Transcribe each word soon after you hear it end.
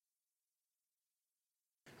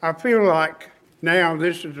I feel like now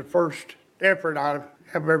this is the first effort I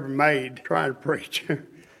have ever made trying to preach.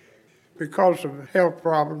 Because of health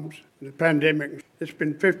problems, the pandemic, it's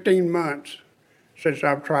been 15 months since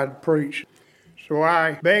I've tried to preach. So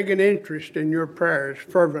I beg an interest in your prayers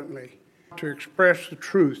fervently to express the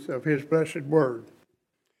truth of His blessed word.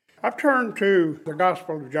 I've turned to the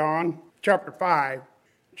Gospel of John, chapter 5.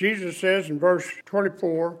 Jesus says in verse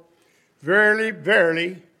 24, "Verily,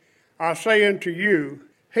 verily, I say unto you,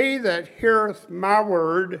 he that heareth my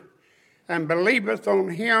word and believeth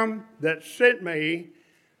on him that sent me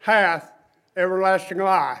hath everlasting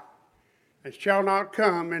life, and shall not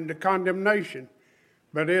come into condemnation,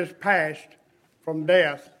 but is passed from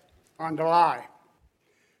death unto life."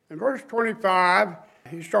 In verse 25,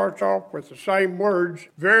 he starts off with the same words,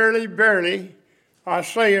 "Verily, verily, I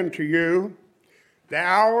say unto you, the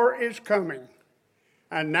hour is coming,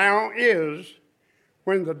 and now is,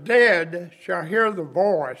 when the dead shall hear the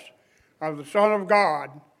voice of the Son of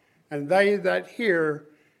God, and they that hear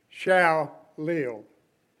shall live."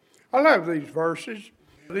 I love these verses.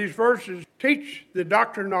 These verses teach the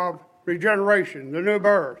doctrine of regeneration, the new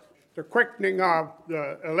birth, the quickening of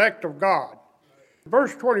the elect of God.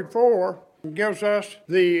 Verse 24 gives us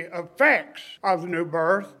the effects of the new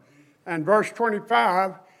birth, and verse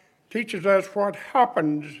 25 teaches us what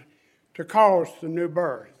happens to cause the new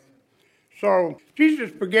birth. So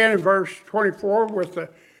Jesus began in verse 24 with the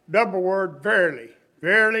double word verily,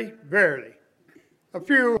 verily, verily. A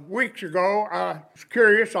few weeks ago, I was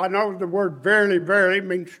curious. I know the word verily, verily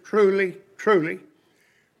means truly, truly.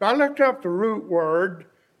 But I looked up the root word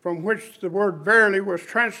from which the word verily was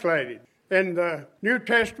translated. In the New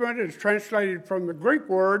Testament, it's translated from the Greek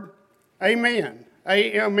word amen,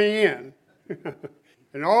 A-M-E-N.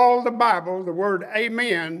 In all the Bible, the word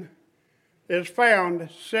amen is found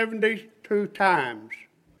 72 times.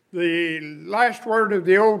 The last word of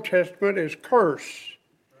the Old Testament is curse.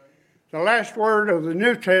 The last word of the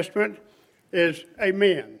New Testament is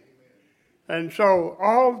amen. And so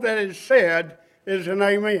all that is said is an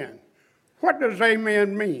amen. What does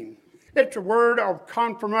amen mean? It's a word of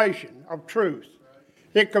confirmation of truth.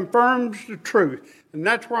 It confirms the truth. And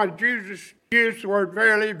that's why Jesus used the word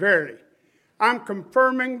verily, verily. I'm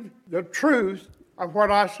confirming the truth of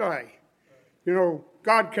what I say. You know,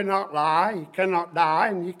 God cannot lie, He cannot die,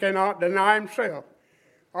 and He cannot deny Himself.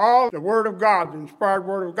 All the Word of God, the inspired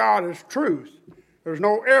Word of God, is truth. There's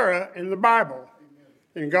no error in the Bible,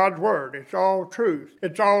 in God's Word. It's all truth.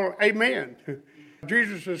 It's all amen.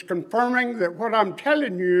 Jesus is confirming that what I'm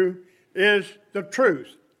telling you is the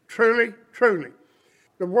truth. Truly, truly.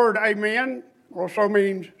 The word amen also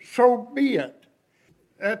means so be it.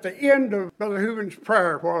 At the end of Brother Hooven's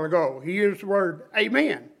prayer a while ago, he used the word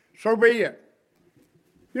amen. So be it.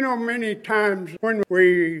 You know, many times when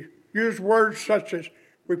we use words such as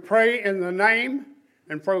we pray in the name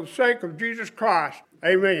and for the sake of Jesus Christ,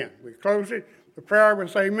 amen. We close the prayer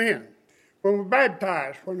with amen. When we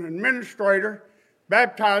baptize, when an administrator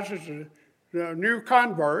baptizes a new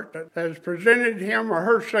convert that has presented him or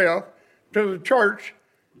herself to the church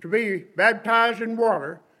to be baptized in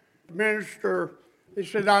water, the minister, he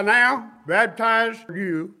said, "I now baptize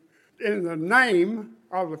you in the name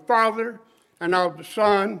of the Father and of the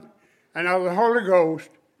Son and of the Holy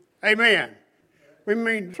Ghost. Amen." We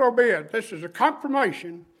mean, so be it. This is a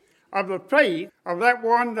confirmation of the faith of that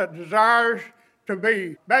one that desires to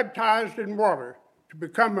be baptized in water, to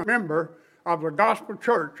become a member of the gospel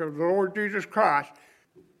church of the Lord Jesus Christ.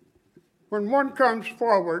 When one comes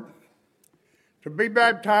forward to be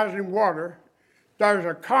baptized in water, there's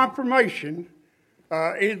a confirmation,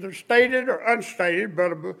 either stated or unstated,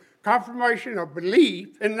 but a confirmation of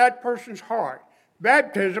belief in that person's heart.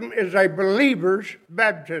 Baptism is a believer's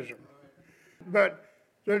baptism. But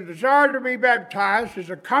the desire to be baptized is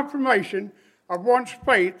a confirmation of one's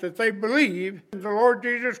faith that they believe in the Lord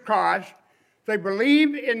Jesus Christ. They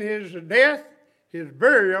believe in His death, His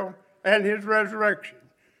burial, and His resurrection.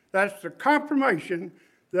 That's the confirmation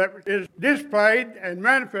that is displayed and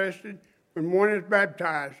manifested when one is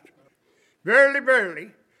baptized. Verily,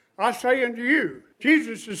 verily, I say unto you.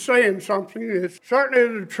 Jesus is saying something that's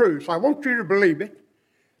certainly the truth. I want you to believe it.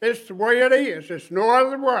 It's the way it is. It's no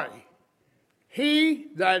other way. He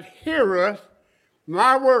that heareth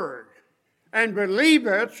my word and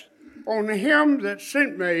believeth on him that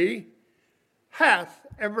sent me hath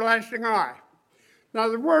everlasting life. Now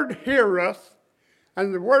the word heareth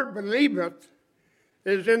and the word believeth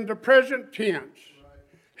is in the present tense.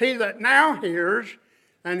 He that now hears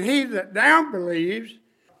and he that now believes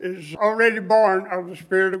is already born of the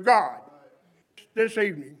Spirit of God. This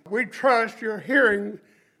evening, we trust you're hearing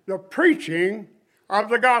the preaching of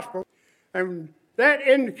the gospel. And That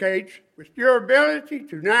indicates with your ability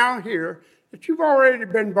to now hear that you've already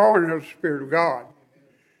been born of the Spirit of God.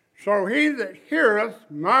 So he that heareth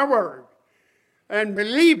my word and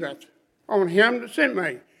believeth on him that sent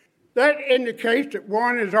me, that indicates that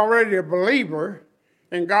one is already a believer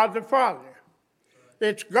in God the Father.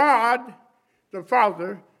 It's God the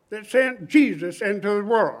Father that sent Jesus into the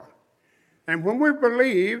world. And when we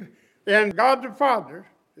believe in God the Father,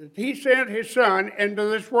 that he sent his Son into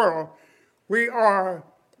this world, we are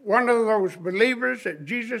one of those believers that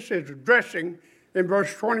Jesus is addressing in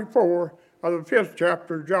verse 24 of the 5th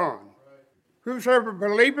chapter of John. Whosoever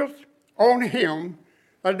believeth on him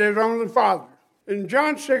that is on the Father. In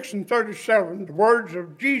John 6:37, the words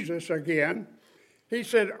of Jesus again, he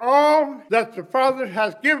said, all that the Father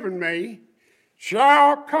hath given me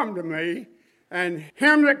shall come to me, and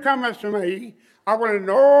him that cometh to me I will in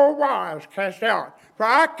no wise cast out. For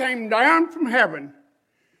I came down from heaven,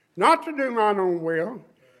 not to do mine own will,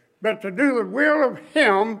 but to do the will of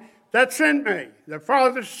him that sent me. The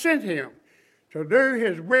Father sent him to do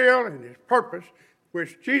his will and his purpose,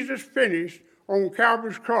 which Jesus finished on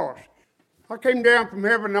Calvary's cross. I came down from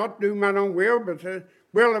heaven not to do mine own will, but the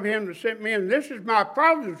will of him that sent me. And this is my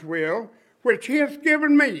Father's will, which he has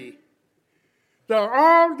given me. That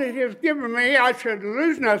all that he has given me, I should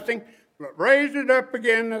lose nothing, but raise it up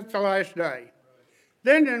again at the last day.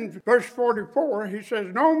 Then in verse 44, he says,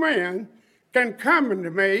 no man can come unto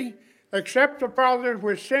me except the Father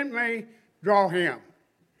which sent me draw him.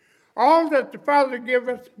 All that the Father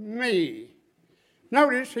giveth me.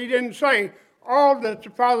 Notice he didn't say, all that the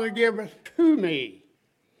Father giveth to me.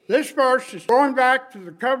 This verse is going back to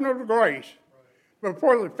the covenant of grace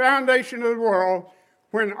before the foundation of the world,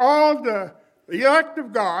 when all the elect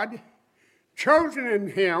of God, chosen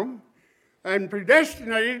in him, and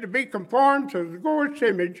predestinated to be conformed to the glorious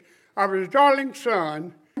image of his darling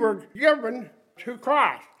Son, were given to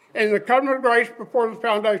Christ in the covenant of grace before the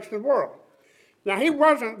foundation of the world. Now, he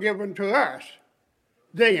wasn't given to us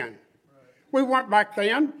then. We weren't back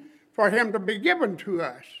then for him to be given to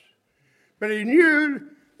us. But he knew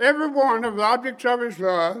every one of the objects of his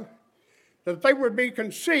love, that they would be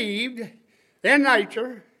conceived in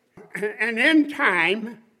nature and in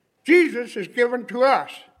time. Jesus is given to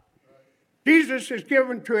us. Jesus is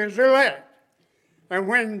given to his elect. And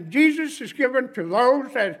when Jesus is given to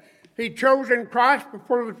those that he chose in Christ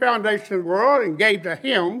before the foundation of the world and gave to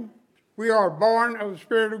him, we are born of the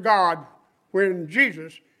Spirit of God when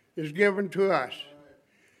Jesus is given to us.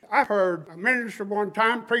 I heard a minister one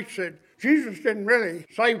time preach that Jesus didn't really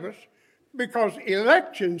save us because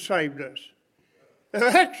election saved us.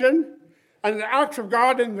 Election and the acts of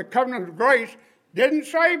God in the covenant of grace didn't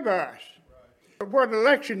save us. But what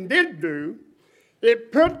election did do,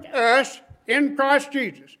 it put us in Christ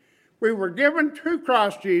Jesus. We were given to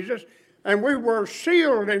Christ Jesus, and we were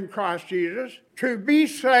sealed in Christ Jesus to be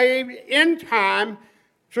saved in time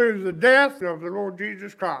through the death of the Lord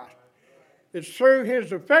Jesus Christ. It's through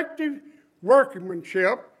his effective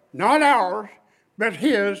workmanship, not ours, but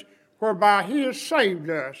his, whereby he has saved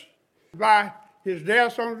us by his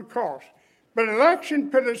death on the cross. But election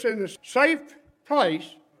put us in a safe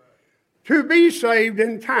place to be saved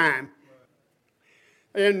in time.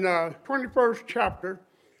 In the 21st chapter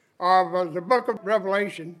of the book of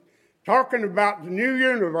Revelation, talking about the new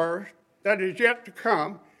universe that is yet to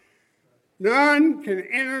come, none can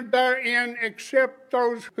enter therein except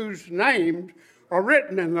those whose names are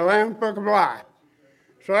written in the Lamb's Book of Life.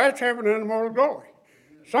 So that's heaven and immortal glory.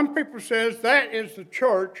 Some people says that is the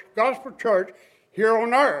church, gospel church, here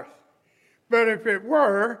on earth. But if it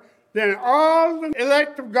were, then all the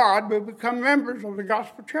elect of God will become members of the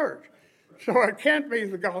gospel church. So it can't be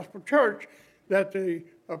the gospel church that the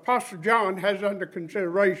Apostle John has under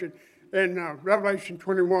consideration in Revelation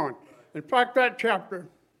 21. In fact, that chapter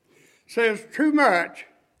says too much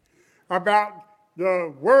about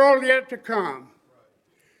the world yet to come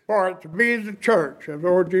for it to be the church of the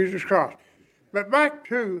Lord Jesus Christ. But back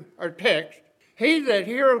to our text, he that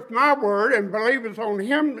heareth my word and believeth on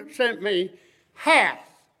him that sent me hath.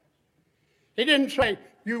 He didn't say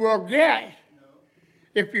you will get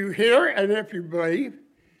if you hear and if you believe,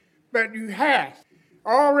 but you hath,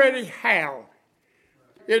 already have.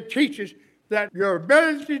 It teaches that your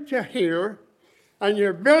ability to hear and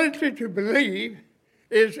your ability to believe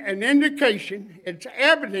is an indication, it's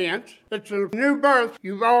evidence, it's a new birth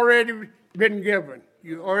you've already been given.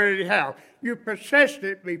 You already have. You possessed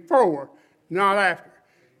it before, not after.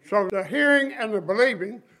 So the hearing and the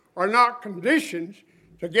believing are not conditions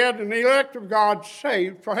to get an elect of God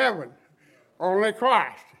saved for heaven. Only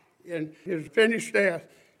Christ in his finished death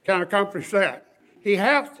can accomplish that. He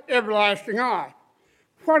hath everlasting life.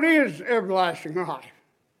 What is everlasting life?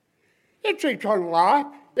 It's eternal life.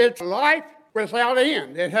 It's life without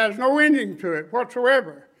end. It has no ending to it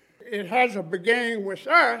whatsoever. It has a beginning with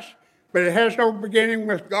us, but it has no beginning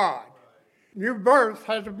with God. New birth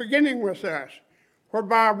has a beginning with us,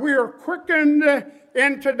 whereby we are quickened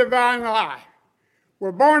into divine life.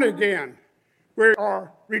 We're born again. We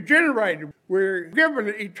are regenerated. We're given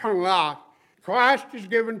eternal life. Christ is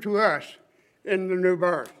given to us in the new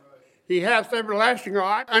birth. He hath everlasting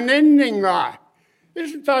life, unending life.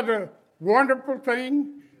 Isn't that a wonderful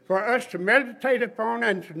thing for us to meditate upon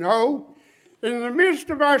and to know? In the midst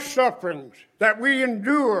of our sufferings that we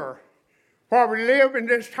endure while we live in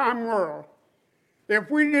this time world,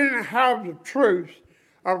 if we didn't have the truth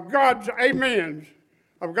of God's amens,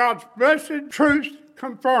 of God's blessed truth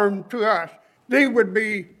confirmed to us, these would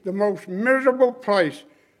be the most miserable place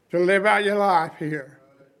to live out your life here.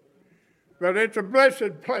 But it's a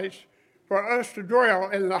blessed place for us to dwell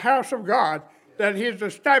in the house of God that He has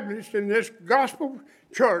established in this gospel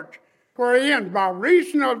church, wherein by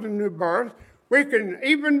reason of the new birth, we can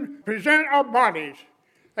even present our bodies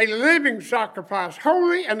a living sacrifice,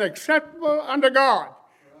 holy and acceptable unto God,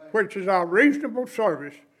 which is our reasonable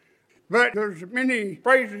service. But there's many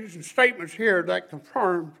phrases and statements here that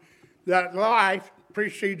confirm that life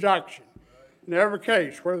precedes action. In every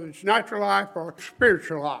case, whether it's natural life or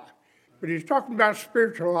spiritual life. But he's talking about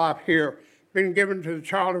spiritual life here being given to the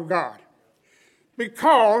child of God.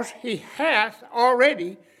 Because he hath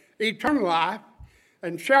already eternal life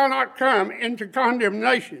and shall not come into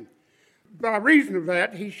condemnation. By reason of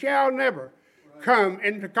that, he shall never come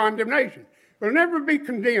into condemnation. Will never be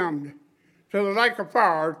condemned to the lake of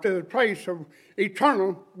fire, to the place of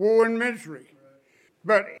eternal woe and misery.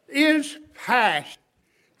 But is past,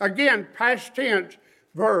 again, past tense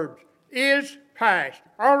verbs, is past,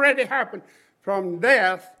 already happened from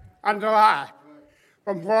death unto life.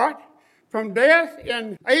 From what? From death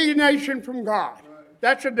in alienation from God.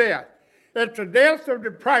 That's a death. It's a death of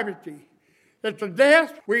depravity. It's a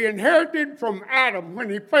death we inherited from Adam when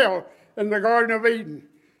he fell in the Garden of Eden.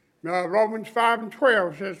 Romans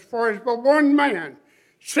 5:12 says, for as by one man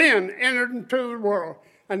sin entered into the world,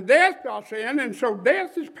 and death by sin, and so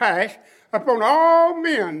death is passed upon all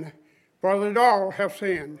men, for that all have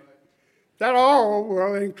sinned. That all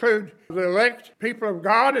will include the elect people of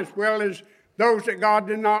God as well as those that God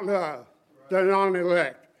did not love, the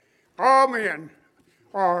non-elect. All men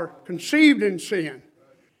are conceived in sin.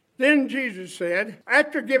 Then Jesus said,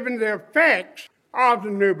 after giving the effects of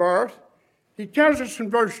the new birth, he tells us in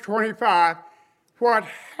verse 25 what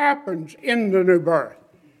happens in the new birth.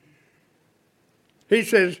 He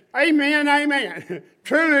says, amen, amen.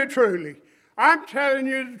 Truly, truly, I'm telling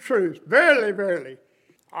you the truth. Verily, verily,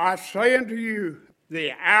 I say unto you,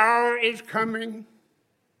 the hour is coming,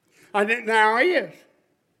 and it now is.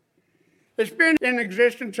 It's been in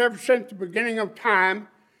existence ever since the beginning of time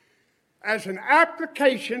as an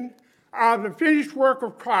application of the finished work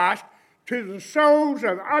of Christ to the souls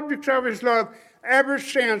of objects of his love ever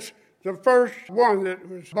since the first one that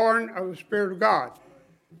was born of the Spirit of God.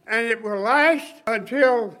 And it will last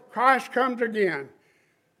until Christ comes again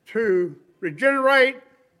to regenerate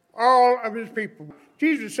all of his people.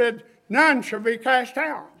 Jesus said, none shall be cast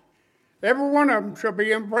out. Every one of them shall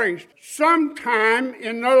be embraced sometime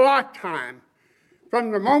in their lifetime,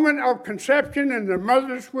 from the moment of conception in the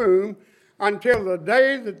mother's womb until the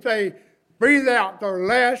day that they breathe out their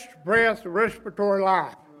last breath of respiratory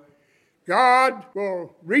life. God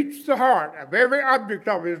will reach the heart of every object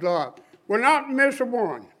of his love, will not miss a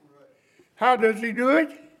one. How does he do it?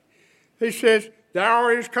 He says, the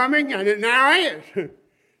hour is coming, and it now is.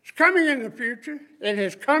 It's coming in the future. It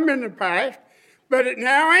has come in the past, but it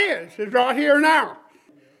now is. It's right here now.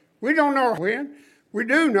 We don't know when. We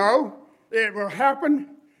do know it will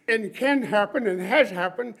happen, and can happen, and has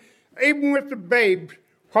happened, even with the babes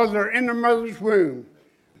while they're in the mother's womb.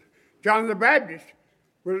 John the Baptist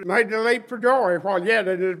was made to leap for joy while yet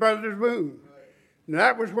in his mother's womb. And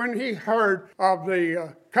that was when he heard of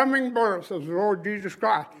the coming birth of the Lord Jesus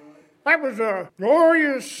Christ. That was a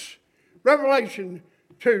glorious revelation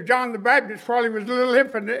to John the Baptist while he was a little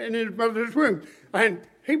infant in his mother's womb. And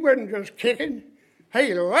he wasn't just kicking,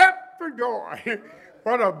 he leapt for joy.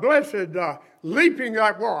 What a blessed leaping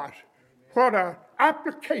that was. What an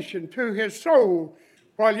application to his soul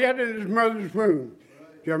while yet in his mother's womb.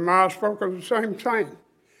 Jeremiah spoke of the same thing.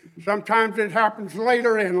 Sometimes it happens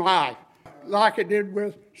later in life, like it did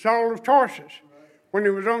with Saul of Tarsus when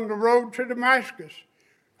he was on the road to Damascus.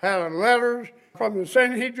 Had letters from the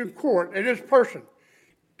Sanhedrin court in his person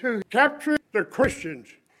to capture the Christians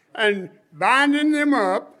and binding them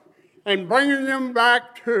up and bringing them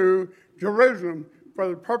back to Jerusalem for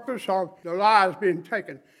the purpose of the lives being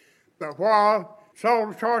taken. But while Saul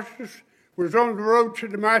of Tarsus was on the road to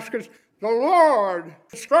Damascus, the Lord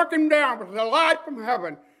struck him down with a light from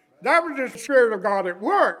heaven. That was the Spirit of God at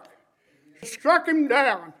work. It struck him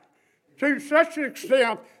down to such an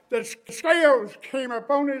extent that scales came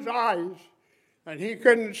upon his eyes, and he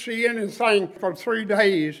couldn't see anything for 3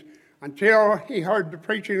 days until he heard the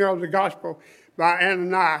preaching of the gospel by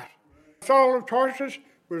Ananias. Saul of Tarsus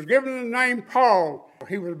was given the name Paul.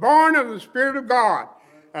 He was born of the Spirit of God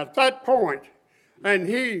at that point, and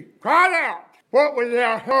he cried out, "What wilt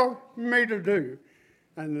thou have me to do?"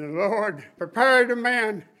 And the Lord prepared a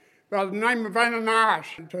man by the name of Ananias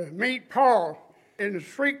to meet Paul in a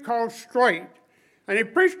street called Straight. And he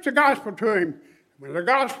preached the gospel to him. When the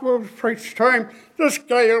gospel was preached to him, the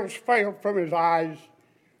scales fell from his eyes.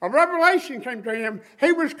 A revelation came to him.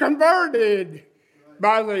 He was converted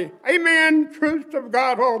by the amen truth of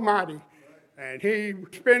God Almighty. And he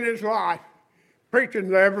spent his life preaching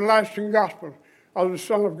the everlasting gospel of the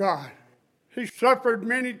Son of God. He suffered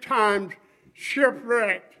many times,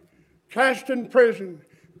 shipwrecked, cast in prison,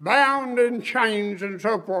 bound in chains and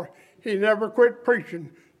so forth. He never quit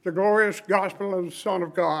preaching the glorious gospel of the Son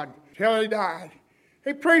of God till he died.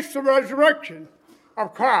 He preached the resurrection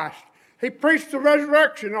of Christ. He preached the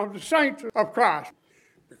resurrection of the saints of Christ.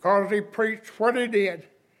 Because he preached what he did,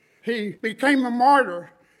 he became a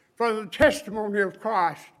martyr for the testimony of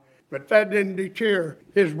Christ. But that didn't deter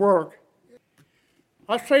his work.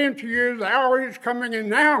 I say unto you, the hour is coming, and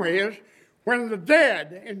now is, when the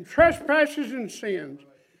dead in trespasses and sins,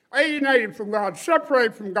 alienated from God,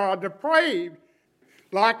 separated from God, depraved,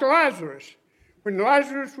 like Lazarus. When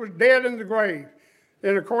Lazarus was dead in the grave,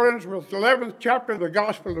 in accordance with the 11th chapter of the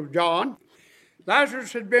Gospel of John,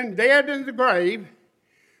 Lazarus had been dead in the grave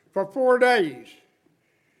for 4 days.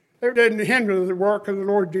 It didn't hinder the work of the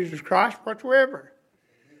Lord Jesus Christ whatsoever.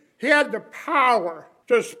 He had the power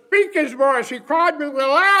to speak his voice. He cried with a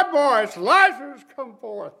loud voice, "Lazarus, come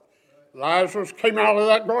forth." Lazarus came out of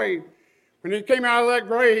that grave. When he came out of that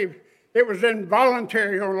grave, it was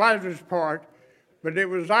involuntary on Lazarus' part, but it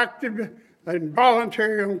was active and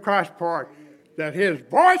voluntary on Christ's part, that his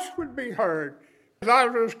voice would be heard.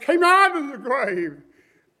 Lazarus came out of the grave,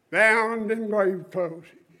 bound in grave clothes.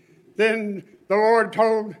 Then the Lord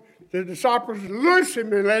told the disciples, "Loose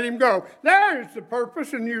him and let him go." There is the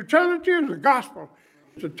purpose and utility of the gospel,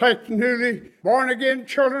 to take the newly born-again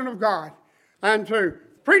children of God and to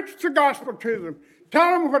preach the gospel to them.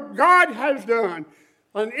 Tell them what God has done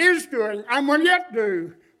and is doing and will yet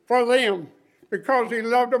do for them, because he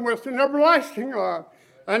loved them with an everlasting love,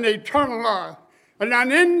 an eternal love, an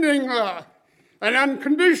unending love, an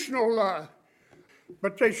unconditional love.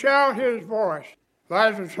 But they shout his voice.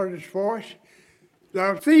 Lazarus heard his voice.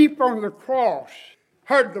 The thief on the cross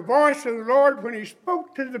heard the voice of the Lord when he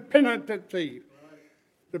spoke to the penitent thief.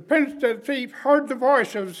 The penitent thief heard the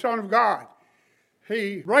voice of the Son of God.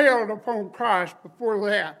 He railed upon Christ before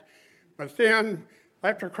that. But then,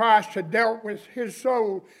 after Christ had dealt with his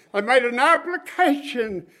soul and made an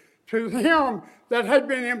application to him that had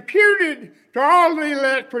been imputed to all the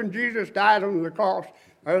elect when Jesus died on the cross,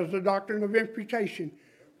 as the doctrine of imputation,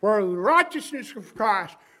 where the righteousness of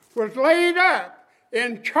Christ was laid up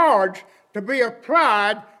in charge to be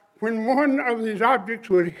applied when one of these objects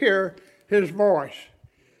would hear his voice.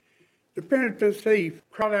 The penitent thief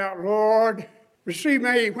cried out, "Lord, receive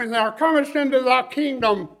me when thou comest into thy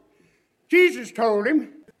kingdom." Jesus told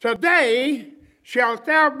him, "Today shalt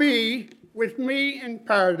thou be with me in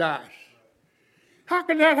paradise." How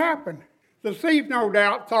could that happen? The thief, no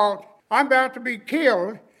doubt, thought, "I'm about to be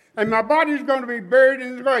killed, and my body's going to be buried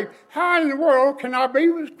in the grave. How in the world can I be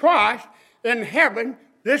with Christ in heaven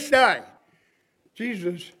this day?"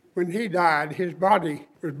 Jesus, when he died, his body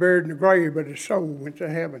was buried in the grave, but his soul went to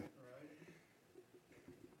heaven.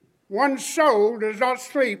 One's soul does not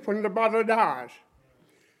sleep when the body dies.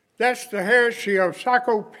 That's the heresy of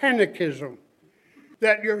psychopanicism,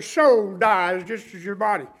 that your soul dies just as your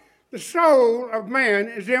body. The soul of man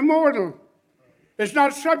is immortal. It's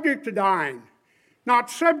not subject to dying, not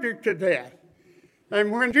subject to death. And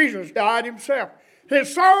when Jesus died himself,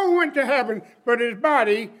 his soul went to heaven, but his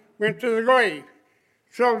body went to the grave.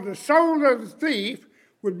 So the soul of the thief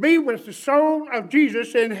would be with the soul of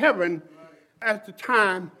Jesus in heaven at the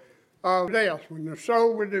time of death, when the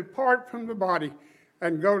soul would depart from the body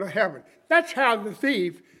and go to heaven. That's how the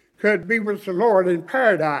thief could be with the Lord in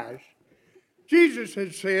paradise. Jesus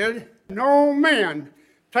had said, "No man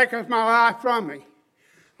taketh my life from me.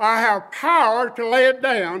 I have power to lay it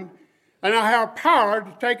down, and I have power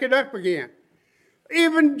to take it up again."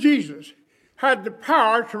 Even Jesus had the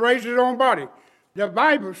power to raise his own body. The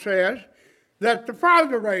Bible says that the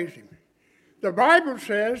Father raised him. The Bible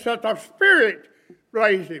says that the Spirit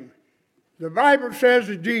raised him. The Bible says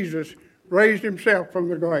that Jesus raised himself from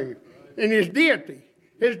the grave in his deity.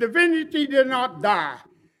 His divinity did not die.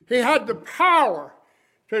 He had the power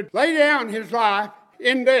to lay down his life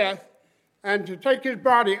in death and to take his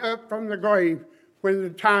body up from the grave when the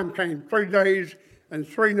time came, 3 days and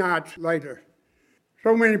 3 nights later.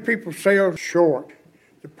 So many people sell short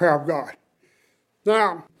the power of God.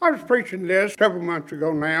 Now, I was preaching this several months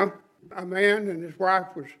ago now. A man and his wife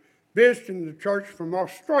was visiting the church from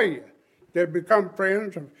Australia. They'd become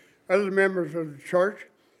friends of other members of the church.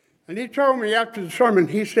 And he told me after the sermon,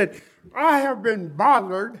 he said, I have been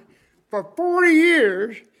bothered for 40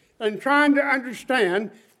 years in trying to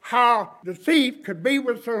understand how the thief could be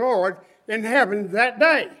with the Lord in heaven that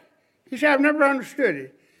day. He said, I've never understood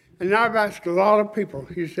it. And I've asked a lot of people.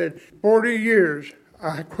 He said, 40 years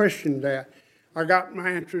I questioned that. I got my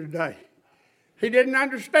answer today. He didn't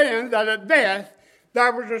understand that at death,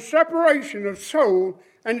 there was a separation of soul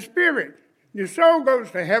and spirit. Your soul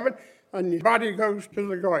goes to heaven, and your body goes to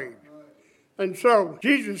the grave. And so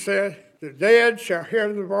Jesus said, the dead shall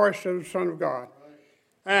hear the voice of the Son of God.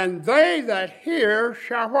 And they that hear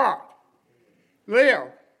shall what? Live.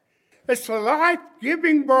 It's the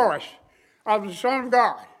life-giving voice of the Son of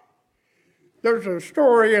God. There's a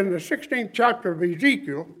story in the 16th chapter of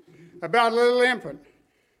Ezekiel about a little infant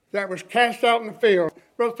that was cast out in the field.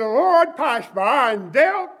 But the Lord passed by and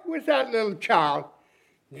dealt with that little child,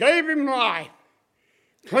 gave him life,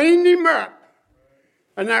 cleaned him up,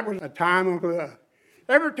 and that was a time of love.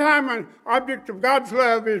 Every time an object of God's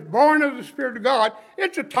love is born of the Spirit of God,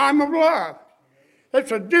 it's a time of love.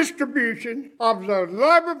 It's a distribution of the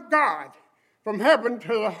love of God from heaven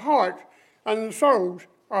to the heart and the souls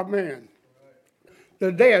of men.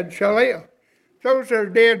 The dead shall live. Those that are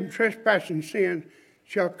dead in trespass and sin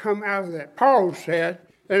shall come out of that. Paul said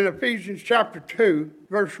in Ephesians chapter 2,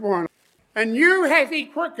 verse 1, and you hath he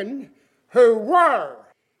quickened who were,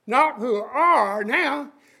 not who are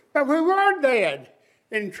now, but who were dead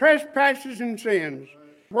in trespasses and sins,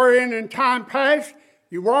 wherein in time past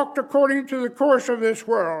you walked according to the course of this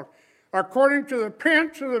world, according to the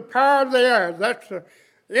prince of the power of the air. That's the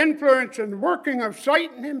influence and working of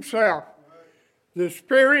Satan himself, the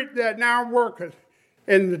spirit that now worketh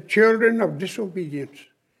in the children of disobedience,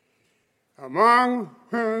 among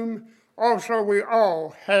whom also we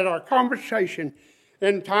all had our conversation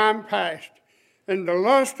in time past, in the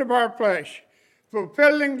lust of our flesh,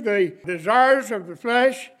 fulfilling the desires of the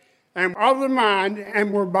flesh and of the mind,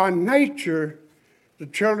 and were by nature the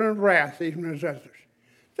children of wrath, even as others.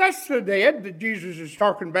 That's the dead that Jesus is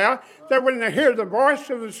talking about, that when they hear the voice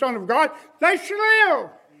of the Son of God, they shall live.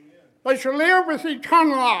 They shall live with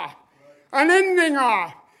eternal life, unending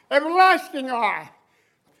life, everlasting life.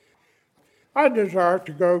 I desire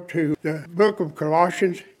to go to the book of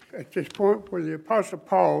Colossians at this point where the Apostle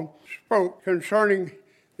Paul spoke concerning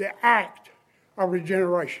the act of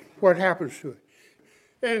regeneration, what happens to it.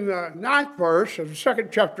 In the 9th verse of the 2nd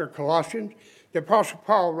chapter of Colossians, the Apostle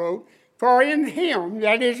Paul wrote, for in him,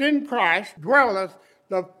 that is in Christ, dwelleth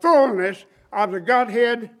the fullness of the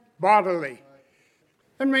Godhead bodily.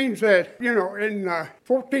 That means that, in the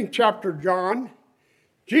 14th chapter of John,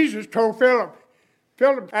 Jesus told Philip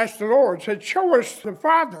asked the Lord, said, show us the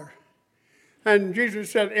Father. And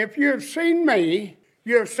Jesus said, if you have seen me,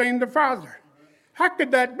 you have seen the Father. How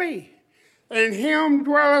could that be? In him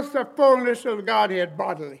dwelleth the fullness of the Godhead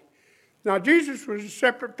bodily. Now, Jesus was a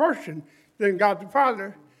separate person than God the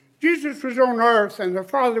Father. Jesus was on earth and the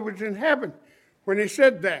Father was in heaven when he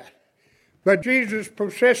said that. But Jesus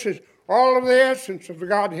possesses all of the essence of the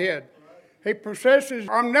Godhead. He possesses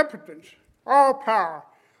omnipotence, all power,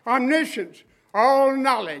 omniscience, all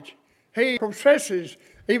knowledge. He possesses,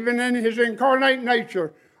 even in his incarnate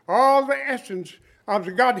nature, all the essence of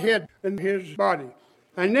the Godhead in his body.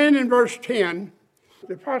 And then in verse 10,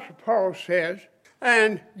 the Apostle Paul says,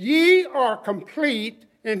 and ye are complete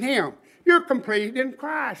in him. You're complete in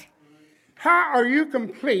Christ. How are you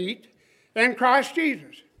complete in Christ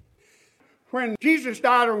Jesus? When Jesus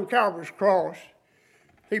died on Calvary's cross,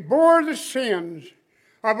 he bore the sins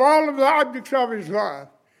of all of the objects of his love,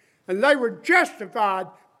 and they were justified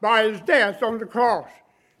by his death on the cross.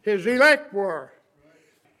 His elect were.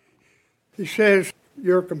 He says,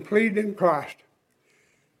 you're complete in Christ.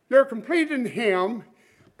 You're complete in him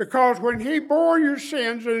because when he bore your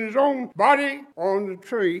sins in his own body on the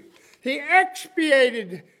tree, he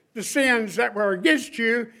expiated the sins that were against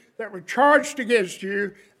you, that were charged against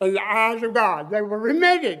you in the eyes of God. They were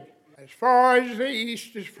remitted as far as the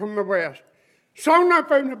east is from the west, sewn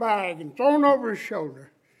up in the bag and thrown over his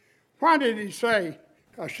shoulder. Why did he say,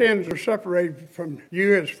 our sins are separated from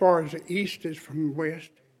you as far as the east is from the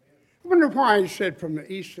west. I wonder why he said from the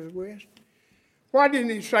east to the west. Why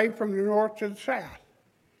didn't he say from the north to the south?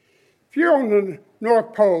 If you're on the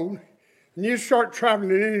North Pole and you start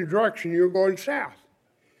traveling in any direction, you're going south.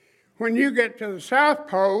 When you get to the South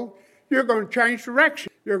Pole, you're going to change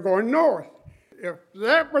direction. You're going north. If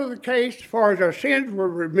that were the case, as far as our sins were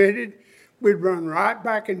remitted, we'd run right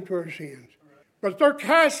back into our sins. But they're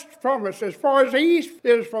cast from us as far as the east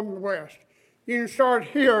is from the west. You can start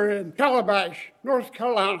here in Calabash, North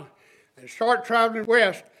Carolina, and start traveling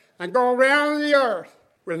west and go around the earth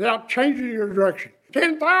without changing your direction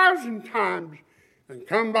 10,000 times and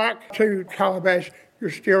come back to Calabash. You're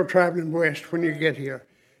still traveling west when you get here.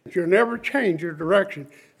 You'll never change your direction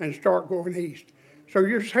and start going east. So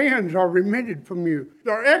your sins are remitted from you.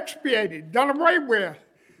 They're expiated, done away with,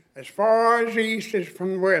 as far as the east is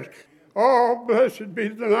from the west. Oh, blessed be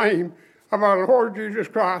the name of our Lord Jesus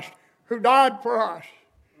Christ, who died for us.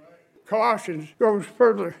 Colossians goes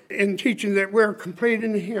further in teaching that we're complete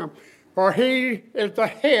in him. For he is the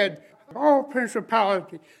head of all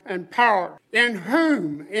principality and power, in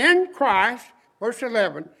whom, in Christ, verse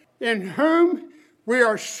 11, in whom we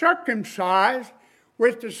are circumcised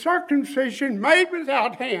with the circumcision made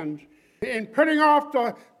without hands, in putting off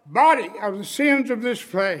the body of the sins of this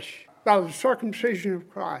flesh by the circumcision of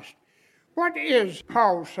Christ. What is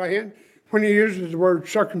Paul saying when he uses the word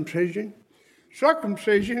circumcision?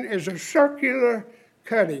 Circumcision is a circular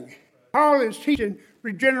cutting. Paul is teaching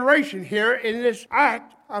regeneration here in this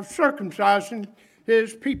act of circumcising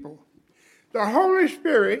his people. The Holy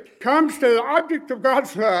Spirit comes to the object of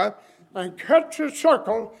God's love and cuts a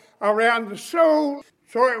circle around the soul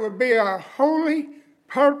so it would be a holy,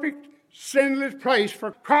 perfect, sinless place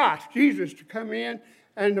for Christ, Jesus, to come in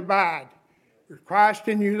and abide. With Christ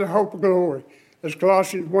in you, the hope of glory, as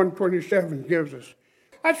Colossians 1:27 gives us.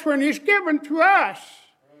 That's when he's given to us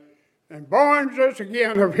and borns us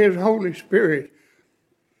again of his Holy Spirit.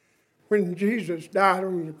 When Jesus died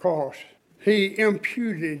on the cross, he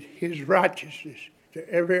imputed his righteousness to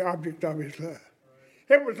every object of his love.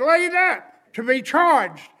 It was laid up to be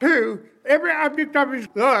charged to every object of his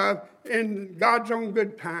love in God's own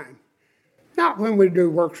good time. Not when we do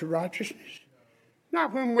works of righteousness.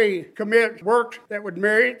 Not when we commit works that would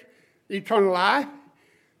merit eternal life.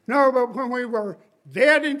 No, but when we were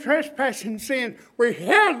dead in trespass and sin, we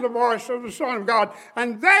heard the voice of the Son of God,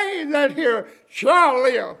 and they that hear shall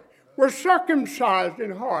live. We're circumcised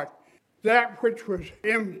in heart. That which was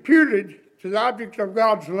imputed to the object of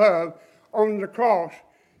God's love on the cross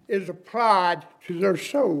is applied to their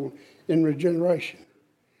soul in regeneration.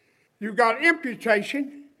 You've got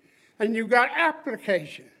imputation and you've got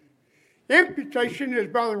application. Imputation is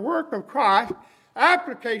by the work of Christ.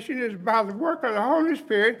 Application is by the work of the Holy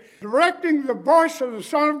Spirit, directing the voice of the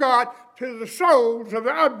Son of God to the souls of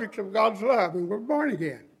the objects of God's love, and we're born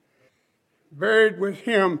again. Buried with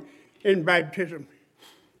him in baptism.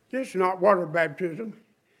 This is not water baptism.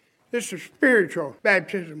 This is spiritual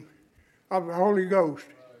baptism of the Holy Ghost,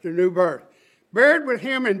 the new birth. Buried with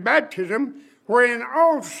him in baptism, wherein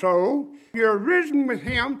also you're risen with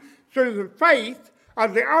him through the faith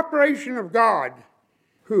of the operation of God,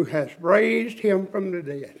 who has raised him from the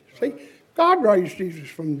dead. See, God raised Jesus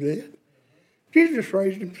from the dead. Jesus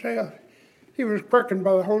raised himself. He was quickened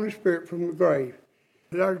by the Holy Spirit from the grave.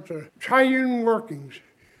 There's the triune workings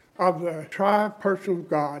of the tri-personal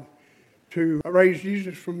God to raise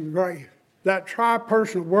Jesus from the grave. That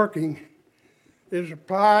tri-personal working is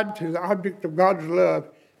applied to the object of God's love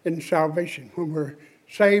in salvation when we're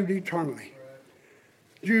saved eternally.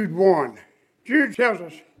 Jude 1. Jude tells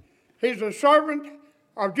us he's a servant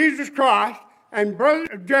of Jesus Christ and brother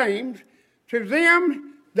of James, to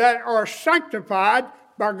them that are sanctified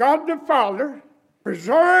by God the Father,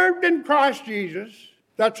 preserved in Christ Jesus.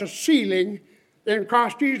 That's a sealing in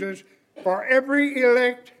Christ Jesus for every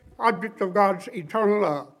elect object of God's eternal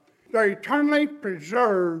love. They're eternally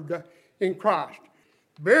preserved in Christ.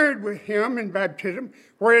 Buried with him in baptism,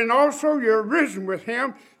 wherein also you're risen with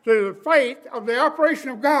him through the faith of the operation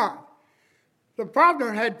of God. The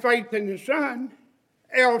Father had faith in the Son,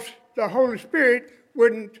 else the Holy Spirit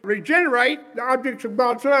wouldn't regenerate the objects of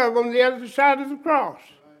God's love on the other side of the cross.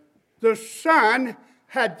 The Son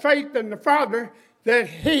had faith in the Father that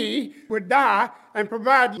he would die and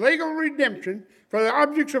provide legal redemption for the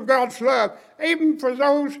objects of God's love, even for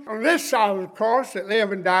those on this side of the cross that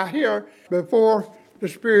live and die here, before the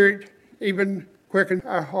Spirit even quickened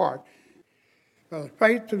our heart. By the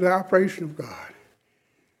faith to the operation of God.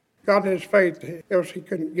 God has faith, else he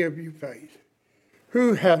couldn't give you faith.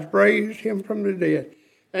 Who has raised him from the dead.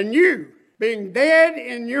 And you, being dead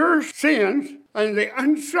in your sins And the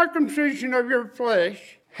uncircumcision of your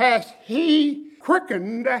flesh hath he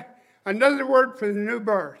quickened, another word for the new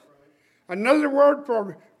birth, another word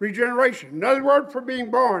for regeneration, another word for being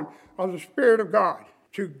born of the Spirit of God,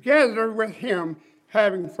 together with him,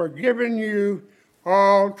 having forgiven you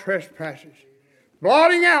all trespasses,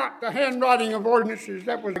 blotting out the handwriting of ordinances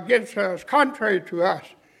that was against us, contrary to us,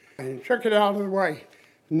 and he took it out of the way,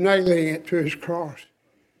 nailing it to his cross.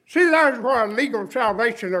 See, there's where legal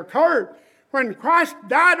salvation occurred. When Christ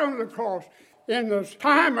died on the cross, in the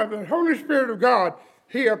time of the Holy Spirit of God,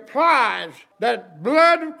 he applies that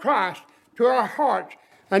blood of Christ to our hearts,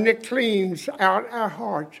 and it cleans out our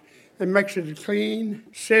hearts and makes it a clean,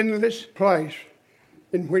 sinless place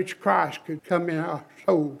in which Christ could come in our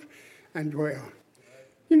souls and dwell.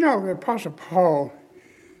 You know, the Apostle Paul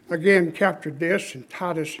again captured this in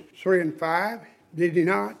Titus 3 and 5, did he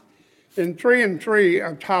not? In 3 and 3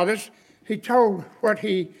 of Titus, he told what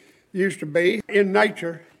he used to be in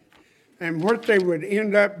nature and what they would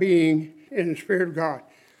end up being in the Spirit of God.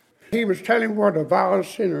 He was telling what a vile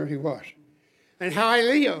sinner he was and how he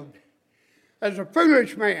lived as a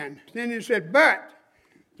foolish man. Then he said, but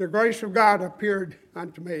the grace of God appeared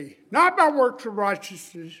unto me, not by works of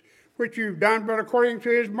righteousness, which you've done, but according to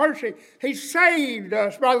his mercy. He saved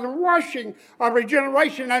us by the washing of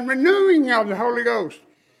regeneration and renewing of the Holy Ghost.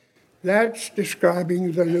 That's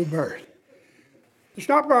describing the new birth. It's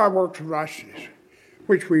not by works of righteousness,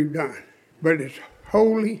 which we've done, but it's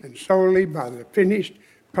wholly and solely by the finished,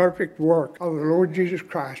 perfect work of the Lord Jesus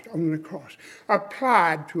Christ on the cross,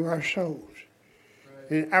 applied to our souls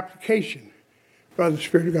in application by the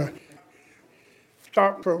Spirit of God.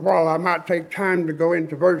 Stop for a while. I might take time to go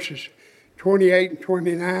into verses 28 and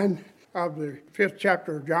 29 of the 5th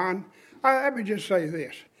chapter of John. Let me just say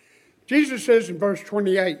this. Jesus says in verse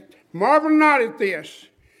 28, marvel not at this,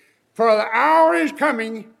 for the hour is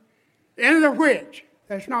coming in the which,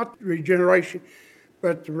 that's not regeneration,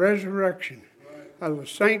 but the resurrection of the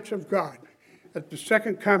saints of God at the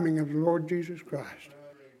second coming of the Lord Jesus Christ,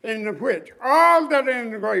 in the which all that are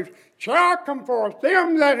in the graves shall come forth,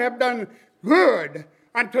 them that have done good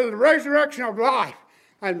unto the resurrection of life,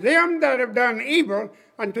 and them that have done evil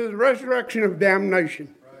unto the resurrection of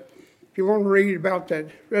damnation. Right. If you want to read about that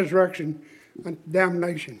resurrection and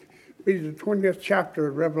damnation, read the 20th chapter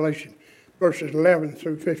of Revelation, verses 11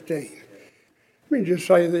 through 15. Let me just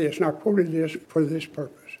say this, and I quoted this for this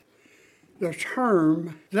purpose. The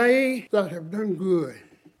term, they that have done good,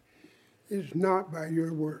 is not by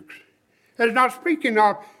your works. It's not speaking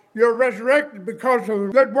of you're resurrected because of the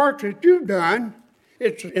good works that you've done.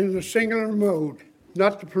 It's in the singular mode,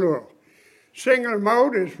 not the plural. Singular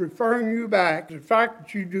mode is referring you back to the fact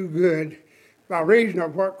that you do good by reason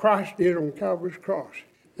of what Christ did on Calvary's cross.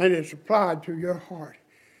 And it's applied to your heart.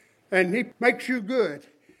 And he makes you good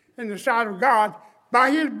in the sight of God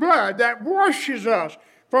by his blood that washes us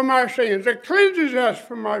from our sins, that cleanses us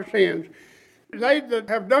from our sins. They that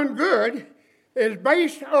have done good is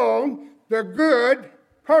based on the good,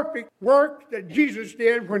 perfect work that Jesus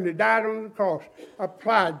did when he died on the cross,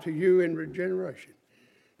 applied to you in regeneration.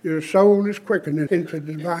 Your soul is quickened into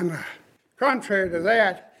the divine life. Contrary to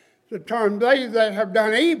that, the term they that have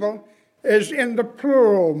done evil is in the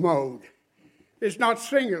plural mode. It's not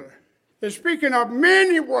singular. It's speaking of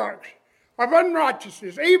many works of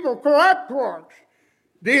unrighteousness, evil, corrupt works,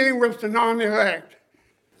 dealing with the non-elect.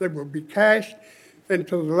 They will be cast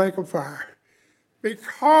into the lake of fire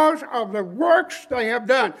because of the works they have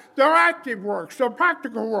done, their active works, their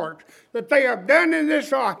practical works that they have done in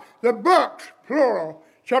this life. The books, plural,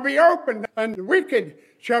 shall be opened, and the wicked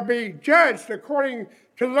shall be judged according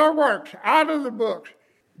to their works out of the books,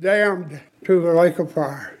 damned to the lake of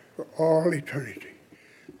fire for all eternity.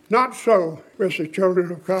 Not so with the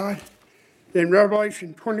children of God. In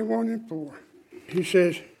Revelation 21 and 4, he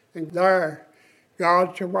says, and there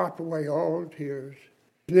God shall wipe away all tears.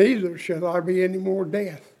 Neither shall there be any more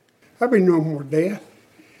death. There'll be no more death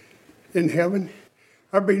in heaven.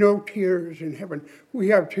 There'll be no tears in heaven. We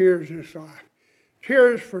have tears in this life.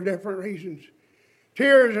 Tears for different reasons.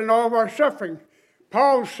 Tears in all of our suffering.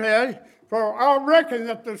 Paul said, for I reckon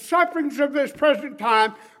that the sufferings of this present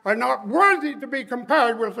time are not worthy to be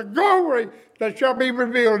compared with the glory that shall be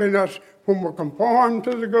revealed in us when we're conformed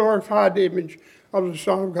to the glorified image of the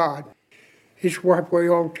Son of God. He's wiped away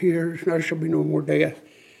all tears, and there shall be no more death,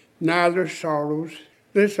 neither sorrows.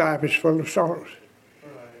 This life is full of sorrows.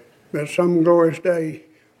 But some glorious day,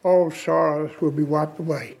 all sorrows will be wiped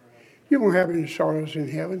away. You won't have any sorrows in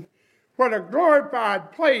heaven. What a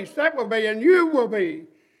glorified place that will be, and you will be.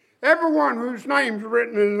 Everyone whose name's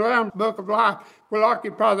written in the Lamb's Book of Life will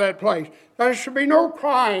occupy that place. There shall be no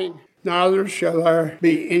crying, neither shall there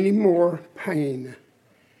be any more pain.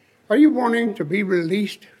 Are you wanting to be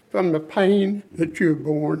released from the pain that you've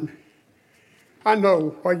borne? I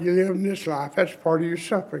know while you live in this life, that's part of your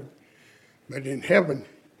suffering. But in heaven,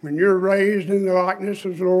 when you're raised in the likeness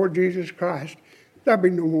of the Lord Jesus Christ, there'll be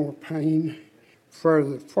no more pain, for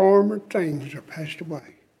the former things are passed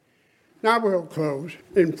away. Now we'll close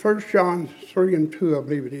in 1 John 3 and 2, I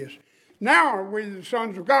believe it is. Now are we the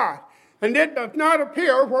sons of God, and it does not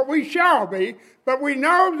appear what we shall be, but we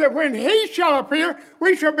know that when he shall appear,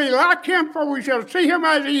 we shall be like him, for we shall see him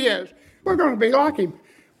as he is. We're going to be like him.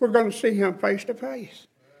 We're going to see him face to face.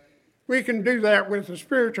 We can do that with the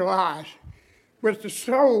spiritual eyes, with the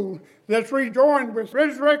soul that's rejoined with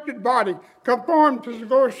resurrected body, conformed to the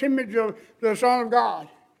glorious image of the Son of God.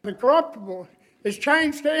 The corruptible is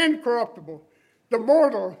changed to incorruptible. The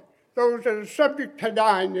mortal, those that are subject to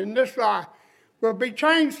dying in this life, will be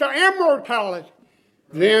changed to immortality.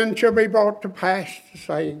 Then shall be brought to pass the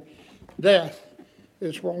saying, death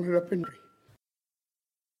is swallowed up in grief.